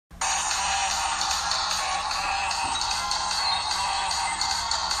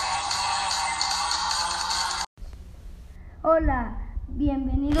Hola,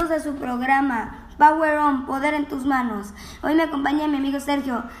 bienvenidos a su programa Power On, Poder en tus manos. Hoy me acompaña mi amigo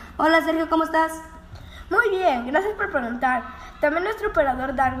Sergio. Hola Sergio, ¿cómo estás? Muy bien, gracias por preguntar. También nuestro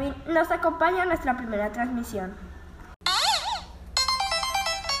operador Darwin nos acompaña en nuestra primera transmisión.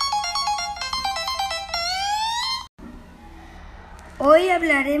 Hoy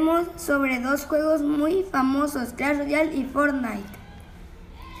hablaremos sobre dos juegos muy famosos, Clash Royale y Fortnite.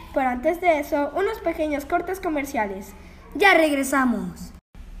 Pero antes de eso, unos pequeños cortes comerciales. ¡Ya regresamos!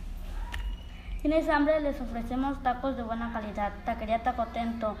 ¿Tienes hambre? Les ofrecemos tacos de buena calidad. Taquería Taco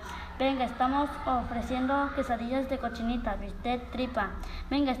Tento. Venga, estamos ofreciendo quesadillas de cochinita, bistec, tripa.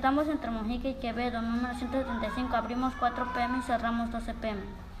 Venga, estamos entre Mojica y Quevedo, número 135. Abrimos 4 p.m. y cerramos 12 p.m.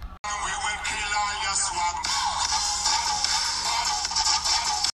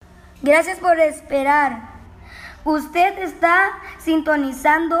 Gracias por esperar. Usted está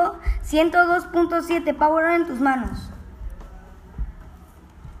sintonizando 102.7 Power On en tus manos.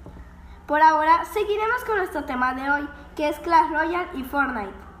 Por ahora, seguiremos con nuestro tema de hoy, que es Clash Royale y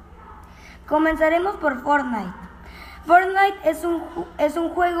Fortnite. Comenzaremos por Fortnite. Fortnite es un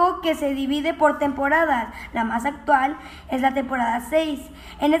juego que se divide por temporadas. La más actual es la temporada 6.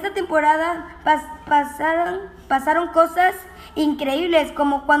 En esta temporada pasaron cosas increíbles,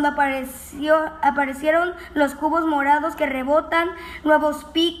 como cuando aparecieron los cubos morados que rebotan, nuevos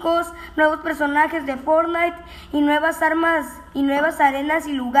picos, nuevos personajes de Fortnite y nuevas armas y nuevas arenas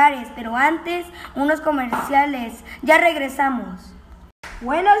y lugares. Pero antes, unos comerciales. Ya regresamos.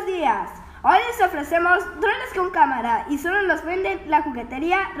 Buenos días. Hoy les ofrecemos drones con cámara y solo los venden la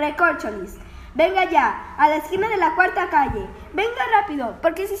juguetería Recorcholis. Venga ya, a la esquina de la cuarta calle. Venga rápido,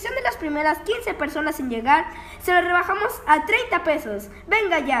 porque si son de las primeras 15 personas en llegar, se lo rebajamos a 30 pesos.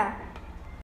 Venga ya.